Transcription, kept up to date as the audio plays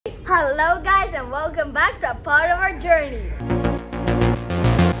Hello guys and welcome back to a part of our journey.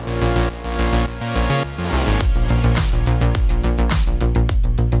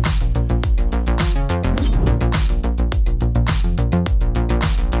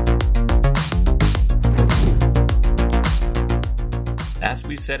 As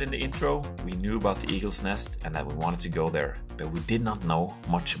we said in the intro, we knew about the Eagle's Nest and that we wanted to go there, but we did not know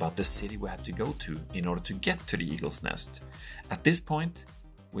much about the city we had to go to in order to get to the Eagle's Nest. At this point,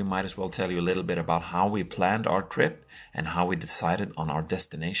 we might as well tell you a little bit about how we planned our trip and how we decided on our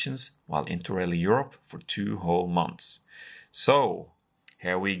destinations while interrailing Europe for 2 whole months. So,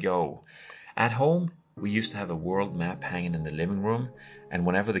 here we go. At home, we used to have a world map hanging in the living room, and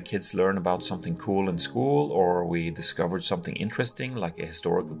whenever the kids learned about something cool in school or we discovered something interesting like a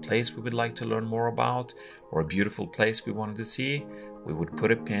historical place we would like to learn more about or a beautiful place we wanted to see, we would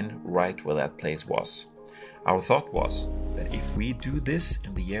put a pin right where that place was. Our thought was that if we do this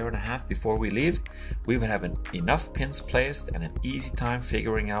in the year and a half before we leave, we would have enough pins placed and an easy time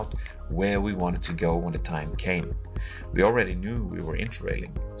figuring out where we wanted to go when the time came. We already knew we were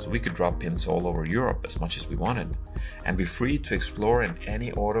interrailing, so we could drop pins all over Europe as much as we wanted and be free to explore in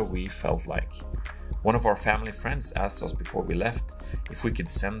any order we felt like. One of our family friends asked us before we left if we could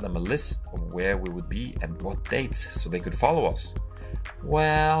send them a list of where we would be and what dates so they could follow us.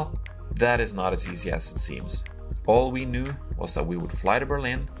 Well, that is not as easy as it seems. All we knew was that we would fly to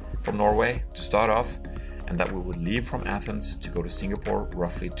Berlin from Norway to start off and that we would leave from Athens to go to Singapore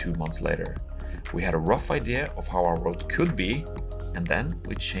roughly 2 months later. We had a rough idea of how our road could be and then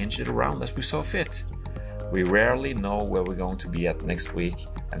we changed it around as we saw fit. We rarely know where we're going to be at next week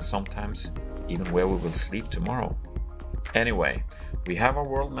and sometimes even where we will sleep tomorrow. Anyway, we have our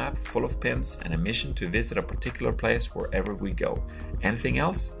world map full of pins and a mission to visit a particular place wherever we go. Anything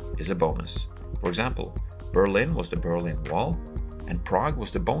else is a bonus. For example, Berlin was the Berlin Wall and Prague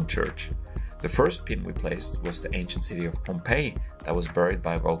was the Bone Church. The first pin we placed was the ancient city of Pompeii that was buried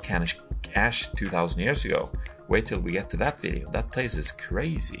by volcanic ash 2000 years ago. Wait till we get to that video, that place is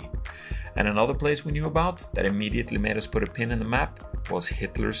crazy. And another place we knew about that immediately made us put a pin in the map was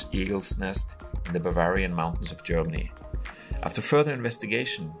Hitler's Eagle's Nest in the Bavarian mountains of Germany. After further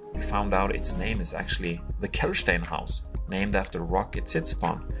investigation, we found out its name is actually the Kehlsteinhaus, named after the rock it sits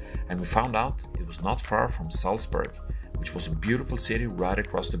upon, and we found out it was not far from Salzburg, which was a beautiful city right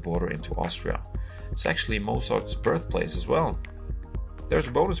across the border into Austria. It's actually Mozart's birthplace as well. There's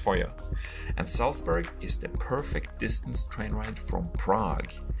a bonus for you. And Salzburg is the perfect distance train ride from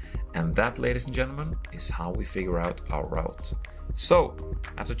Prague. And that, ladies and gentlemen, is how we figure out our route. So,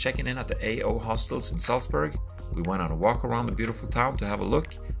 after checking in at the AO hostels in Salzburg, we went on a walk around the beautiful town to have a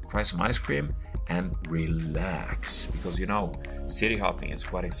look, try some ice cream, and relax. Because you know, city hopping is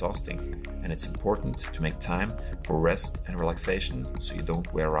quite exhausting, and it's important to make time for rest and relaxation so you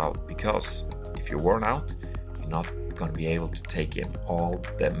don't wear out. Because if you're worn out, you're not going to be able to take in all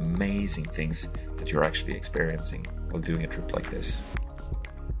the amazing things that you're actually experiencing while doing a trip like this.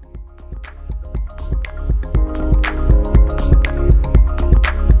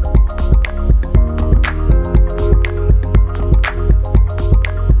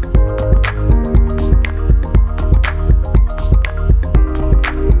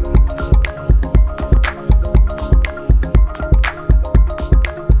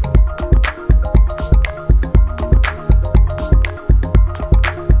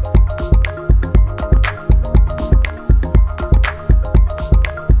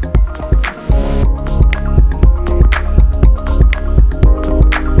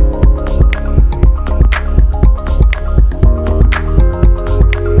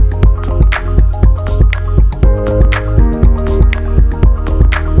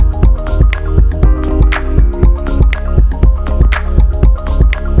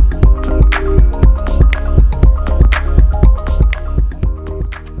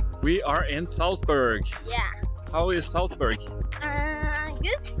 In Salzburg. Yeah. How is Salzburg?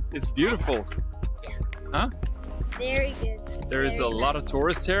 Good. It's beautiful. Yeah. Huh? Very good. There is a lot of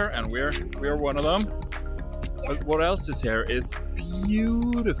tourists here and we're one of them. Yeah. But what else is here is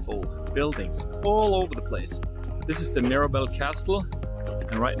beautiful buildings all over the place. This is the Mirabell Castle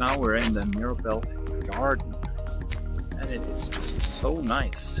and right now we're in the Mirabell Garden. And it is just so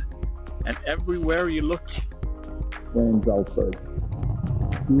nice. And everywhere you look in Salzburg,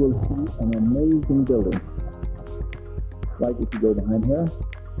 you will see an amazing building. Like if you go behind here,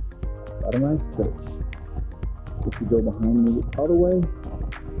 got a nice church. If you go behind me the other way,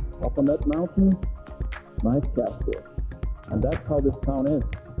 up on that mountain, nice castle. And that's how this town is.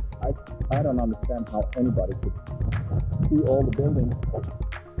 I don't understand how anybody could see all the buildings.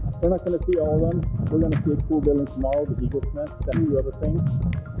 We're not going to see all of them. We're going to see a cool building tomorrow, the Eagle's Nest, and a few other things.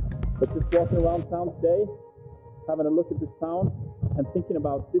 But just walking around town today, having a look at this town and thinking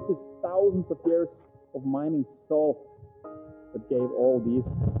about this is thousands of years of mining salt that gave all these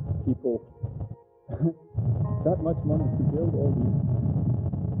people that much money to build all these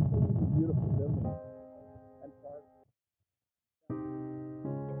beautiful buildings and parks.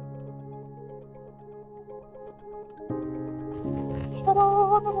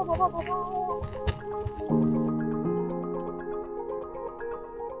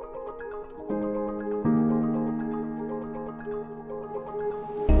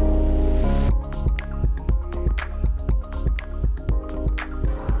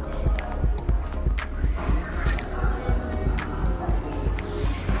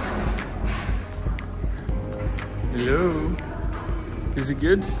 Hello. Is it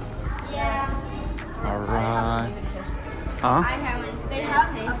good? Yeah. All right. I Huh? haven't. They have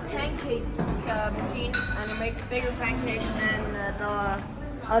a pancake machine and it makes bigger pancakes than the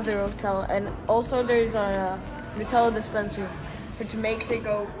other hotel. And also there's a Nutella dispenser which makes it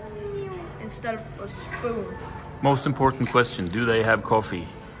go instead of a spoon. Most important question, do they have coffee?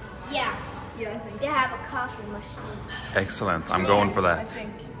 Yeah. Yeah, I think so. They have a coffee machine. Excellent. I'm going for I that.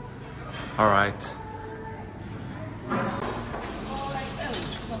 think. All right.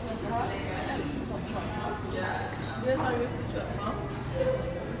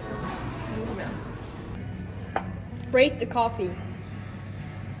 Rate the coffee.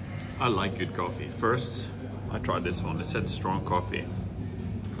 I like good coffee. First, I tried this one. It said strong coffee.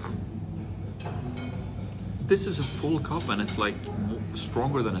 This is a full cup and it's like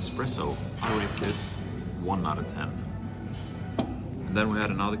stronger than espresso. I rate this 1 out of 10. And then we had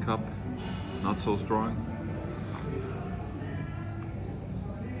another cup, not so strong.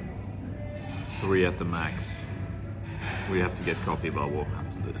 3 at the max. We have to get coffee bubble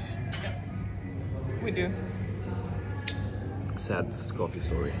after this. We do. Sad coffee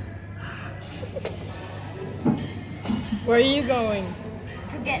story. Where are you going?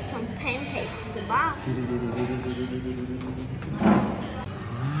 To get some pancakes. Bye.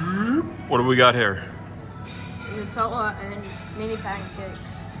 What do we got here? Nutella and mini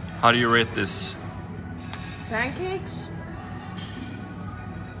pancakes. How do you rate this? Pancakes?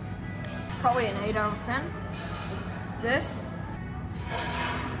 Probably an 8 out of 10. This?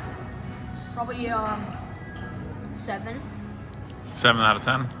 Probably 7. 7 out of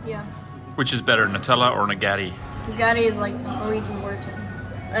 10? Yeah. Which is better, Nutella or Nagatti? Bugatti is like Norwegian word,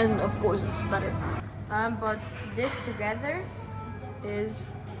 and of course it's better. But this together is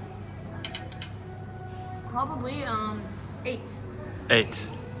probably 8. 8.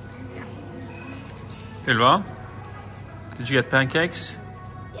 Yeah. Ylva? Did you get pancakes?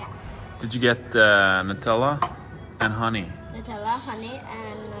 Yeah. Did you get Nutella and honey? Nutella, honey,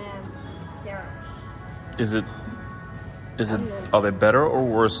 and syrup. Is it? Are they better or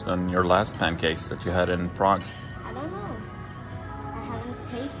worse than your last pancakes that you had in Prague? I don't know. I haven't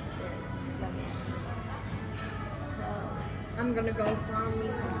tasted them yet. So I'm gonna go farm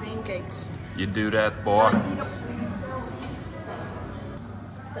me some pancakes. You do that, boy.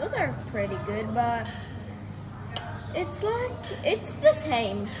 Those are pretty good, but it's the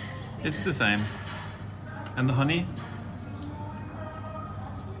same. It's the same. And the honey?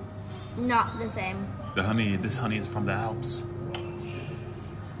 Not the same. The honey. This honey is from the Alps.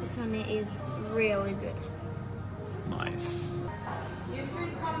 This honey is really good. Nice. You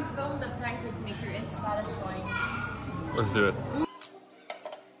should come film the pancake maker. It's satisfying. Let's do it.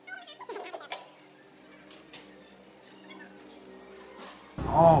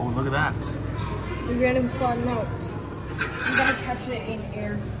 Oh, look at that. You're getting fun out. You gotta catch it in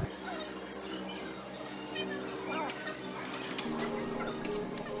air.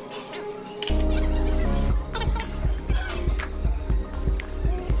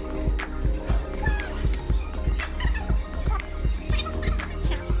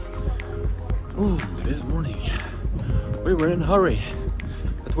 Oh, this morning we were in a hurry,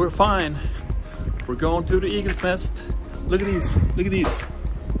 but we're fine. We're going to the eagle's nest. Look at these, look at these.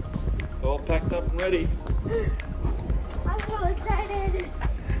 All packed up and ready. I'm so excited.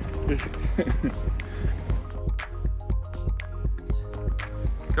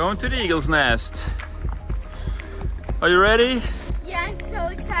 Going to the eagle's nest. Are you ready? Yeah, I'm so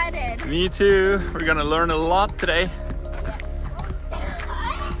excited. Me too. We're gonna learn a lot today.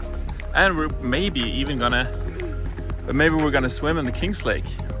 And we're maybe even gonna, maybe we're gonna swim in the King's Lake.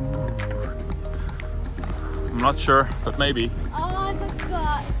 I'm not sure, but maybe. Oh, I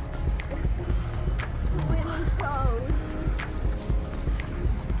forgot. Swimming clothes.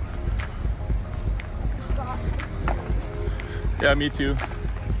 Yeah, me too.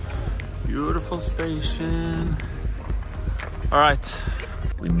 Beautiful station. All right,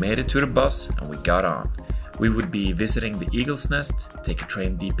 we made it to the bus and we got on. We would be visiting the Eagle's Nest, take a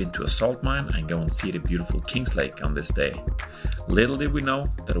train deep into a salt mine and go and see the beautiful King's Lake on this day. Little did we know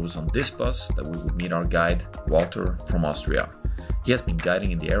that it was on this bus that we would meet our guide, Walter from Austria. He has been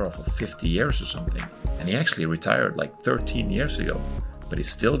guiding in the area for 50 years or something, and he actually retired like 13 years ago, but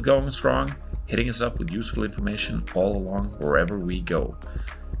he's still going strong, hitting us up with useful information all along wherever we go.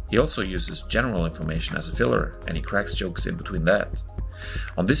 He also uses general information as a filler, and he cracks jokes in between that.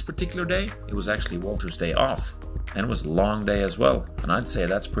 On this particular day, it was actually Walter's day off, and it was a long day as well, and I'd say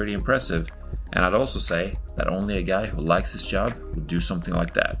that's pretty impressive, and I'd also say that only a guy who likes his job would do something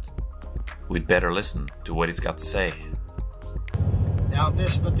like that. We'd better listen to what he's got to say. Now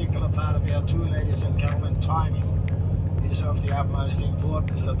this particular part of our tour, ladies and gentlemen, timing is of the utmost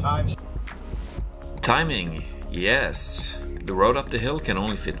importance. The times. Timing, yes. The road up the hill can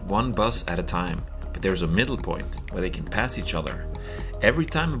only fit one bus at a time, but there's a middle point where they can pass each other. Every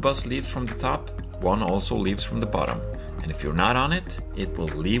time a bus leaves from the top, one also leaves from the bottom, and if you're not on it, it will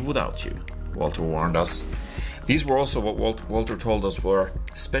leave without you, Walter warned us. These were also what Walter told us were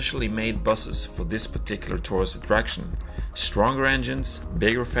specially made buses for this particular tourist attraction. Stronger engines,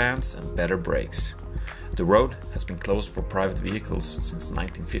 bigger fans and better brakes. The road has been closed for private vehicles since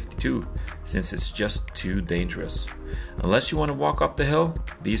 1952, since it's just too dangerous. Unless you want to walk up the hill,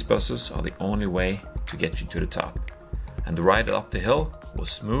 these buses are the only way to get you to the top. And the ride up the hill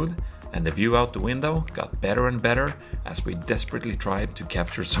was smooth, and the view out the window got better and better as we desperately tried to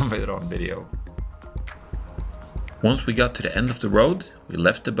capture some of it on video. Once we got to the end of the road, we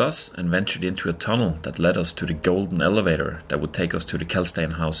left the bus and ventured into a tunnel that led us to the golden elevator that would take us to the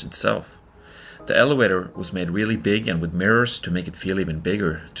Kehlsteinhaus itself. The elevator was made really big and with mirrors to make it feel even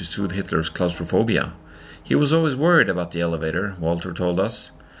bigger to soothe Hitler's claustrophobia. He was always worried about the elevator, Walter told us.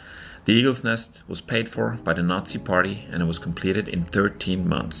 The Eagle's Nest was paid for by the Nazi Party and it was completed in 13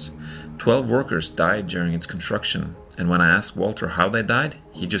 months. 12 workers died during its construction, and when I asked Walter how they died,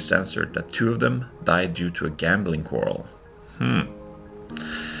 he just answered that 2 of them died due to a gambling quarrel.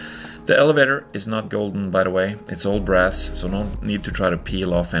 The elevator is not golden, by the way, it's all brass, so no need to try to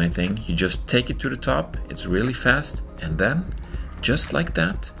peel off anything. You just take it to the top, it's really fast, and then, just like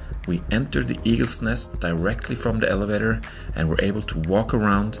that, we entered the Eagle's Nest directly from the elevator and were able to walk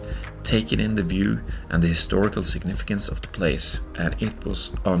around, taking in the view and the historical significance of the place. And it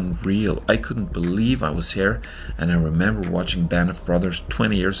was unreal. I couldn't believe I was here, and I remember watching Band of Brothers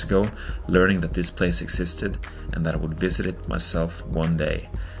 20 years ago, learning that this place existed and that I would visit it myself one day.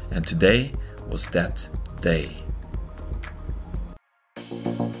 And today was that day.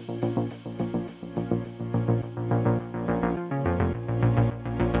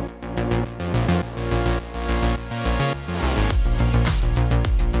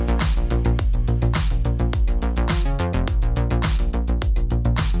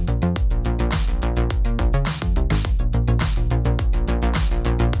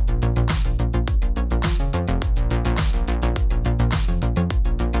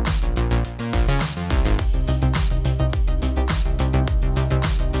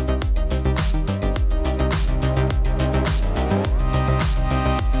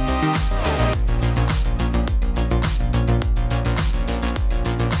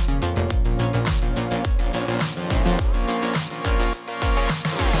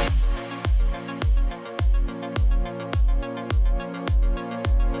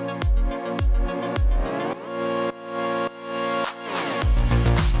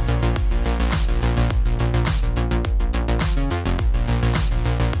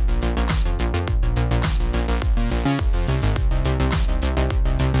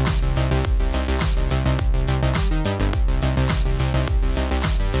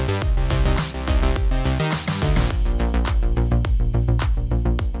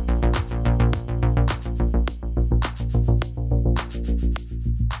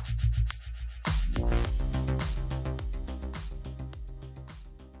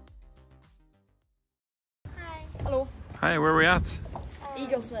 Hello. Hi, where are we at?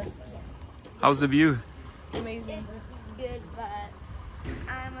 Eagle's Nest. How's the view? Amazing. Good, but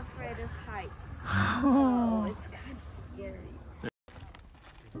I'm afraid of heights, so it's kind of scary.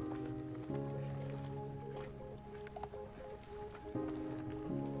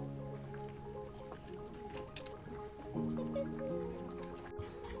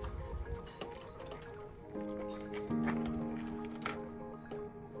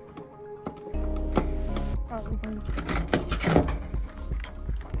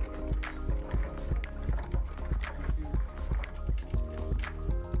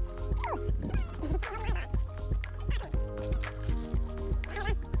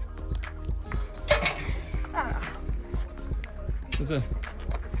 Is it?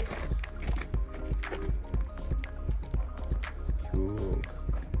 Cool.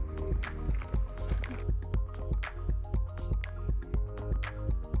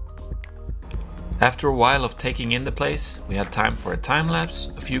 After a while of taking in the place, we had time for a time lapse,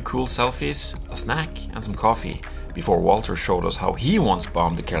 a few cool selfies, a snack and some coffee before Walter showed us how he once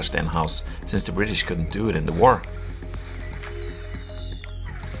bombed the Kehlsteinhaus since the British couldn't do it in the war.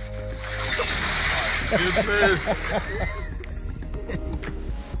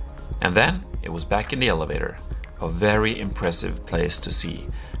 And then it was back in the elevator. A very impressive place to see,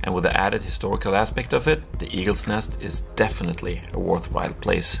 and with the added historical aspect of it, the Eagle's Nest is definitely a worthwhile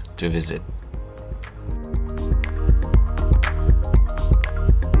place to visit.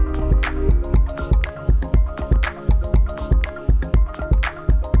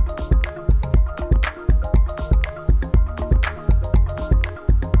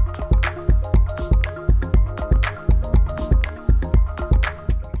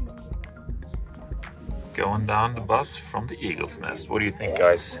 Going down the bus from the Eagle's Nest. What do you think,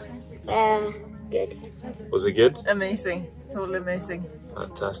 guys? Good. Was it good? Amazing, totally amazing.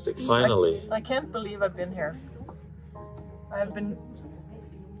 Fantastic, finally. I can't believe I've been here. I've been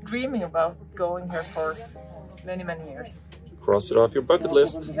dreaming about going here for many years. Cross it off your bucket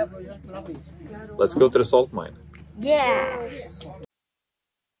list. Yep. Let's go to the salt mine. Yeah.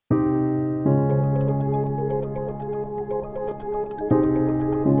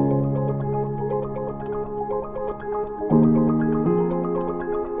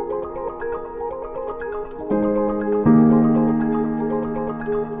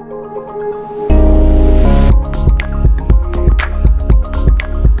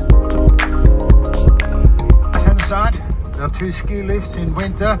 There are 2 ski lifts in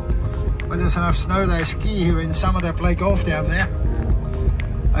winter. When there's enough snow, they ski here. In summer, they play golf down there.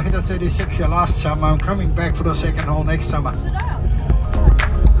 I hit a 36 here last summer. I'm coming back for the second hole next summer.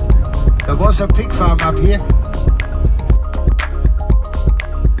 There was a pig farm up here.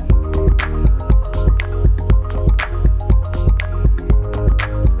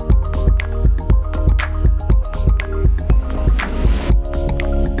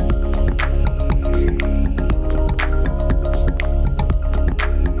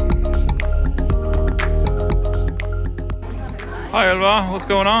 Hi Elva, what's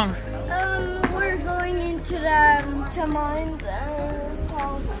going on? We're going into the mine,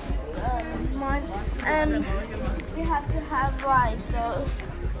 salt mine, and we have to have like those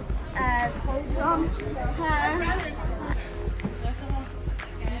clothes on.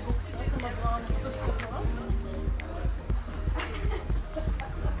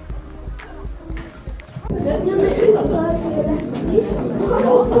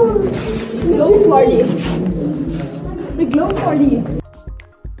 Glow party. The glow party.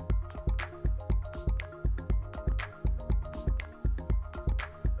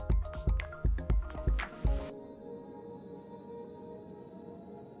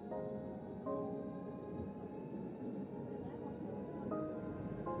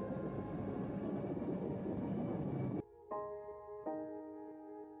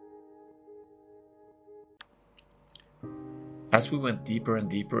 As we went deeper and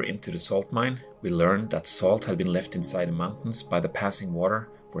deeper into the salt mine, we learned that salt had been left inside the mountains by the passing water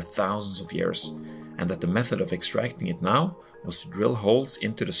for thousands of years, and that the method of extracting it now was to drill holes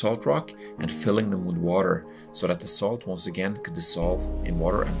into the salt rock and filling them with water so that the salt once again could dissolve in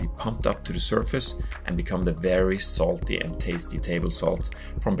water and be pumped up to the surface and become the very salty and tasty table salt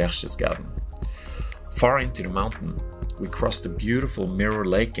from Berchtesgaden. Far into the mountain, we crossed a beautiful mirror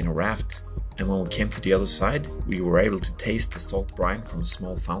lake in a raft, and when we came to the other side, we were able to taste the salt brine from a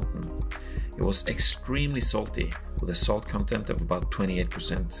small fountain. It was extremely salty, with a salt content of about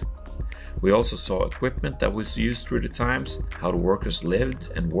 28%. We also saw equipment that was used through the times, how the workers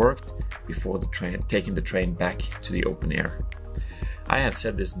lived and worked before taking the train back to the open air. I have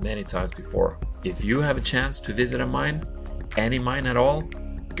said this many times before, if you have a chance to visit a mine, any mine at all,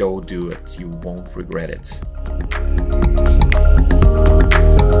 go do it, you won't regret it.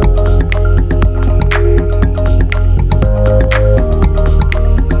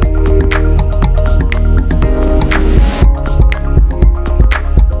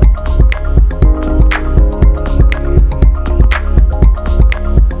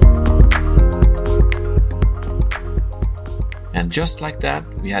 And just like that,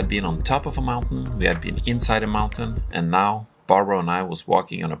 we had been on top of a mountain, we had been inside a mountain, and now Barbara and I was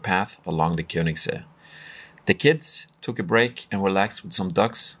walking on a path along the Königssee. The kids took a break and relaxed with some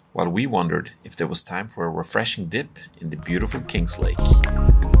ducks, while we wondered if there was time for a refreshing dip in the beautiful King's Lake.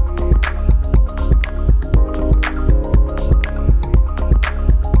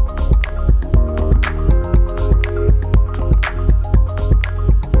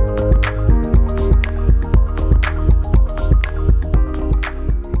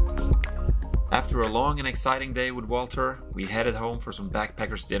 After a long and exciting day with Walter, we headed home for some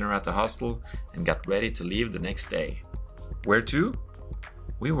backpackers dinner at the hostel and got ready to leave the next day. Where to?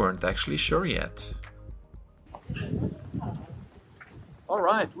 We weren't actually sure yet. All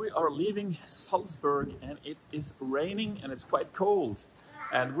right, we are leaving Salzburg and it is raining and it's quite cold.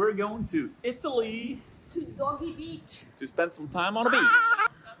 And we're going to Italy. To Doggy Beach. To spend some time on a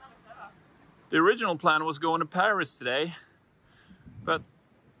beach. The original plan was going to Paris today, but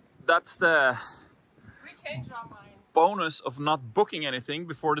that's the bonus of not booking anything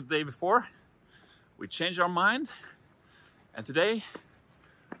before the day before. We changed our mind, and today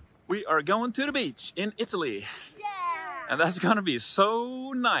we are going to the beach in Italy. Yeah! And that's gonna be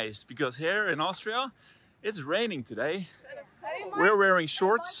so nice because here in Austria it's raining today. We're wearing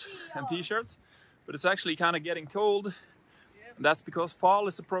shorts and t-shirts, but it's actually kind of getting cold. And that's because fall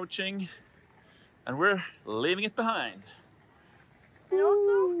is approaching and we're leaving it behind. And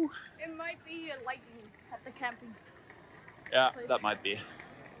also, it might be lightning at the camping. Yeah, that might be.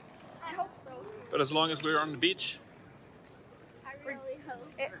 I hope so. But as long as we're on the beach, I really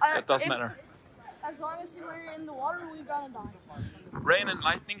hope. it doesn't matter. As long as we're in the water, we're gonna die. Rain and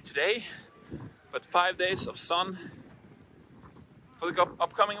lightning today, but 5 days of sun for the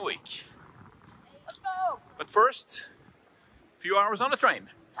upcoming week. Let's go! But first, a few hours on the train.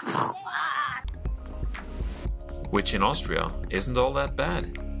 Which in Austria isn't all that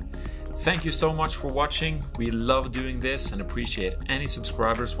bad. Thank you so much for watching. We love doing this and appreciate any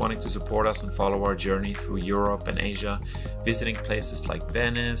subscribers wanting to support us and follow our journey through Europe and Asia, visiting places like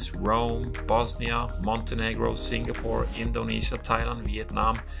Venice, Rome, Bosnia, Montenegro, Singapore, Indonesia, Thailand,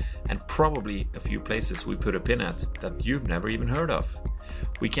 Vietnam, and probably a few places we put a pin at that you've never even heard of.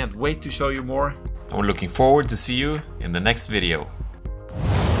 We can't wait to show you more, and we're looking forward to see you in the next video.